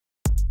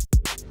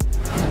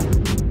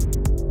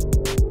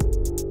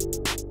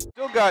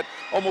Still got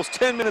almost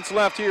 10 minutes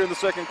left here in the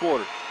second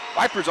quarter.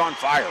 Vipers on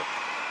fire.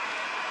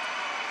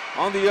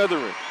 On the other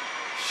end,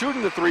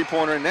 shooting the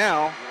three-pointer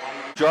now.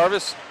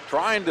 Jarvis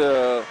trying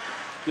to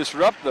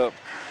disrupt the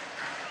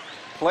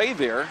play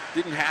there.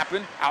 Didn't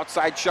happen.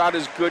 Outside shot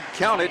is good.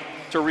 Count it.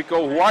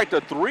 Terrico White,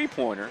 the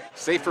three-pointer.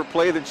 Safer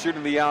play than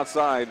shooting the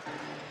outside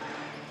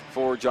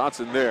for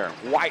Johnson there.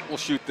 White will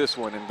shoot this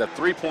one, and the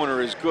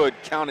three-pointer is good.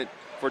 Count it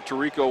for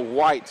Terrico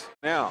White.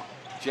 Now,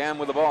 Jam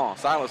with the ball.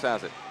 Silas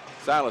has it.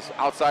 Silas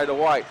outside to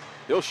White.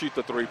 He'll shoot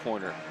the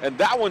three-pointer, and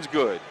that one's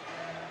good.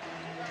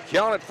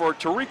 Count it for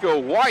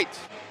Terrico White.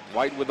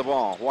 White with the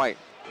ball. White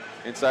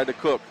inside to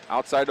Cook.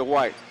 Outside to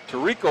White.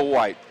 Terrico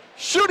White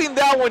shooting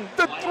that one.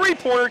 The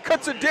three-pointer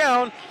cuts it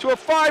down to a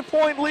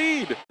 5-point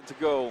lead. To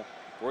go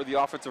for the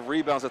offensive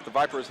rebounds that the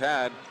Vipers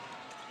had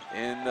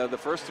in the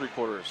first three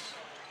quarters.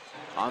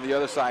 On the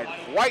other side,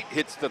 White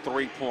hits the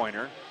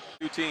three-pointer.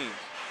 Two teams.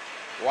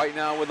 White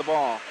now with the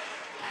ball.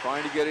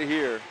 Trying to get it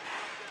here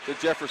to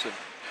Jefferson.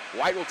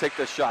 White will take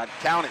the shot.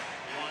 Count it.